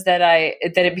alternative is that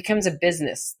it becomes a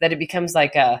business, that it becomes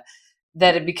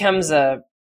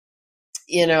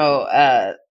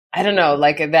I don't know,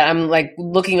 like that I'm like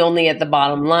looking only at the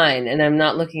bottom line and I'm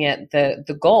not looking at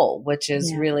the goal, which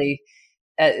is really,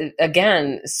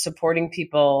 again, supporting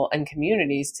people and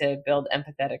communities to build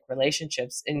empathetic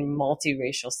relationships in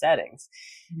multiracial settings.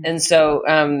 Mm-hmm. And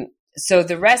so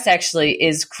the rest actually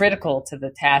is critical to the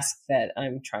task that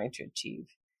I'm trying to achieve.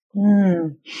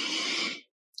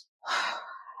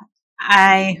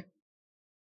 I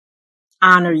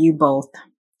honor you both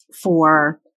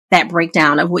for that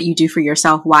breakdown of what you do for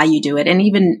yourself, why you do it, and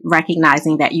even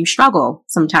recognizing that you struggle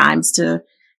sometimes to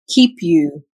keep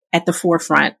you at the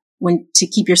forefront, to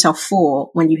keep yourself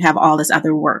full when you have all this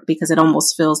other work, because it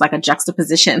almost feels like a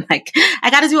juxtaposition. Like,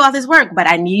 I got to do all this work, but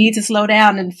I need to slow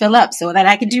down and fill up so that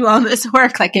I can do all this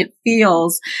work. Like, it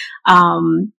feels,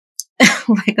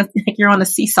 like you're on a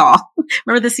seesaw.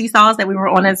 Remember the seesaws that we were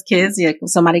on as kids? Yeah,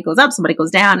 somebody goes up, somebody goes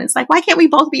down. It's like, why can't we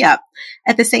both be up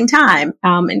at the same time?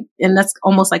 And that's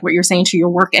almost like what you're saying to your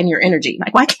work and your energy.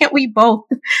 Like, why can't we both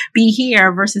be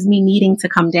here versus me needing to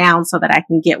come down so that I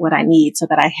can get what I need, so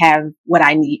that I have what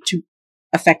I need to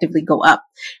effectively go up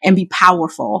and be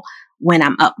powerful when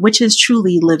I'm up, which is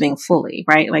truly living fully,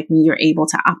 right? Like when you're able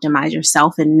to optimize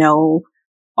yourself and know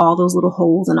all those little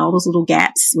holes and all those little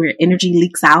gaps where energy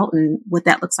leaks out and what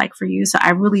that looks like for you. So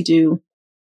I really do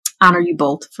honor you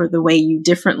both for the way you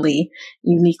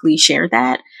uniquely share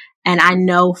that. And I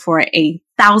know for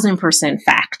 1,000%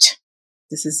 fact,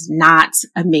 this is not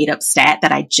a made up stat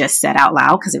that I just said out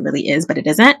loud, because it really is, but it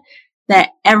isn't, that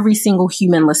every single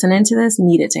human listening to this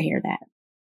needed to hear that.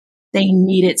 They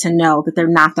needed to know that they're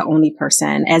not the only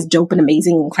person, as dope and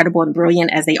amazing, incredible and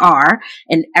brilliant as they are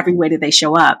in every way that they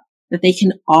show up, that they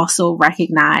can also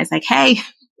recognize, like, hey,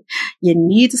 you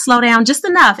need to slow down just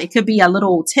enough. It could be a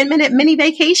little 10-minute mini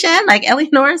vacation, like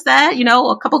Eleonora said,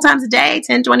 a couple times a day,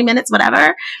 10, 20 minutes,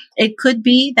 whatever. It could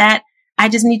be that I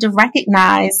just need to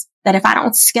recognize that if I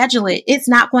don't schedule it, it's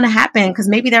not going to happen, because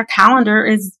maybe their calendar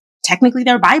is technically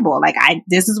their Bible. Like,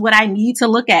 this is what I need to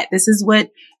look at. This is what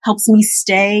helps me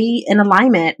stay in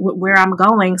alignment with where I'm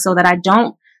going, so that I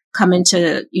don't come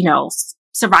into,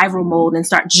 survival mode and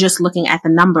start just looking at the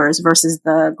numbers versus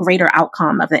the greater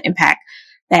outcome of the impact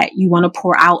that you want to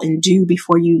pour out and do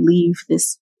before you leave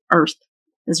this earth,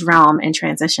 this realm, and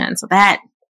transition. So that,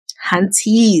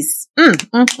 hunties,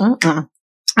 that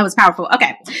was powerful.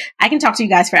 Okay. I can talk to you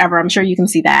guys forever. I'm sure you can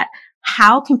see that.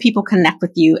 How can people connect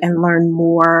with you and learn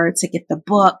more, to get the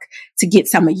book, to get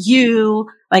some of you?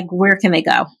 Like, where can they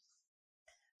go?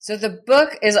 So the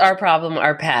book is Our Problem,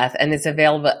 Our Path, and it's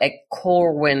available at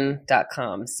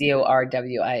corwin.com,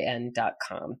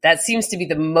 corwin.com. That seems to be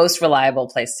the most reliable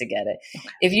place to get it. Okay.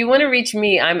 If you want to reach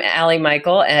me, I'm Allie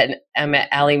Michael, and I'm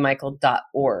at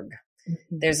alliemichael.org.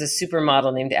 Mm-hmm. There's a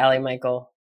supermodel named Allie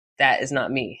Michael that is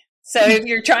not me. So if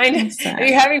you're if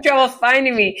you're having trouble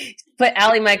finding me, put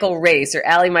Allie Michael Race or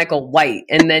Allie Michael White,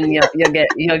 and then you'll get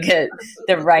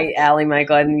the right Allie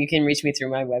Michael, and you can reach me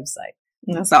through my website.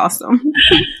 That's awesome.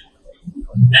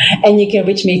 And you can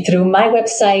reach me through my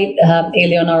website,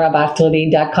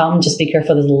 eleonorabartoli.com. Just be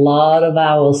careful, there's a lot of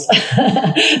vowels.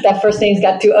 That first name's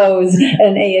got 2 O's and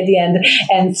an A at the end.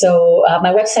 And so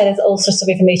my website has all sorts of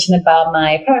information about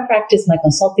my private practice, my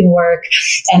consulting work.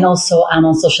 And also I'm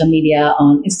on social media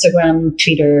on Instagram,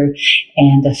 Twitter,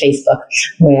 and Facebook,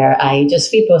 where I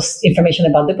just repost information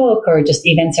about the book or just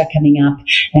events are coming up.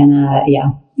 And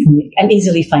I'm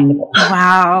easily findable.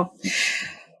 Wow.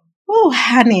 Oh,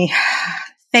 honey.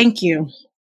 Thank you.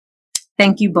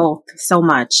 Thank you both so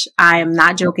much. I am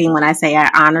not joking when I say I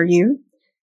honor you.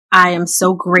 I am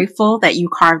so grateful that you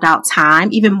carved out time,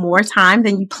 even more time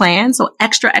than you planned. So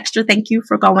extra thank you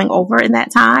for going over in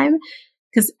that time,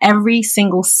 because every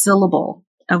single syllable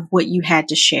of what you had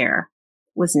to share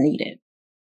was needed.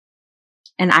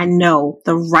 And I know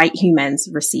the right humans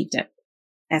received it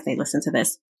as they listen to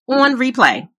this on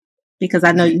replay, because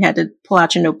I know you had to pull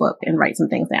out your notebook and write some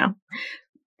things down.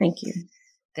 Thank you.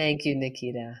 Thank you,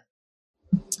 Nikita.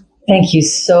 Thank you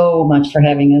so much for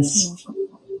having us.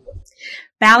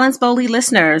 Balance Boldly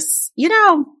listeners,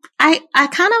 I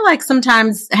kind of like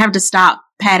sometimes have to stop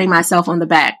patting myself on the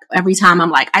back every time I'm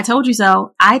like, I told you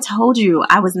so. I told you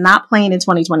I was not playing in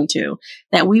 2022,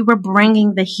 that we were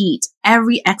bringing the heat.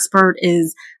 Every expert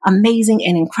is amazing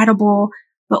and incredible,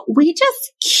 but we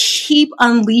just keep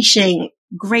unleashing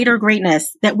greater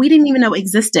greatness that we didn't even know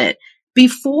existed.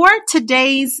 Before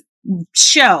today's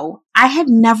show, I had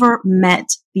never met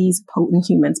these potent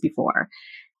humans before.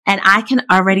 And I can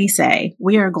already say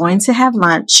we are going to have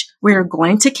lunch. We are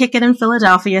going to kick it in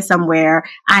Philadelphia somewhere.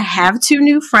 I have 2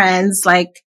 new friends,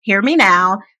 hear me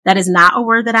now. That is not a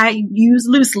word that I use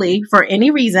loosely for any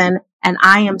reason. And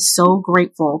I am so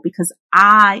grateful because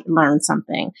I learned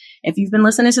something. If you've been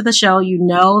listening to the show, you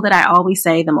know that I always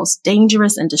say the most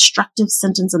dangerous and destructive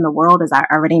sentence in the world is I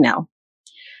already know.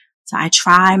 So I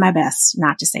try my best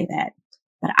not to say that,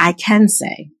 but I can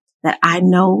say that I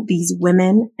know these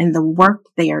women and the work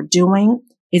they are doing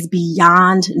is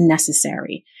beyond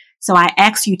necessary. So I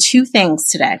ask you 2 things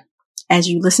today as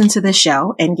you listen to this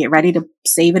show and get ready to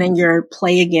save it in your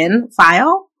play again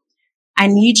file. I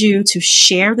need you to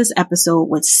share this episode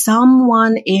with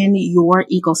someone in your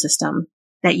ecosystem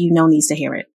that you know needs to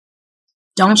hear it.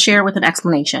 Don't share with an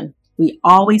explanation. We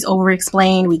always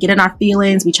over-explain. We get in our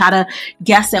feelings. We try to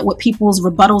guess at what people's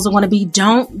rebuttals are going to be.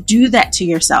 Don't do that to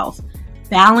yourself.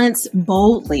 Balance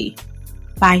boldly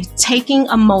by taking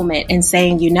a moment and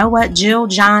saying, you know what, Jill,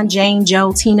 John, Jane,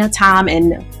 Joe, Tina, Tom,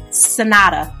 and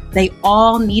Sonata, they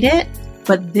all need it,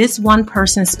 but this one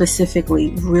person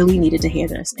specifically really needed to hear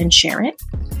this, and share it.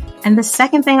 And the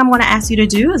second thing I'm going to ask you to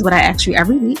do is what I ask you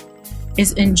every week,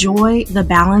 is enjoy the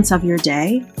balance of your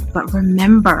day, but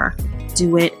remember,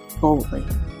 do it boldly.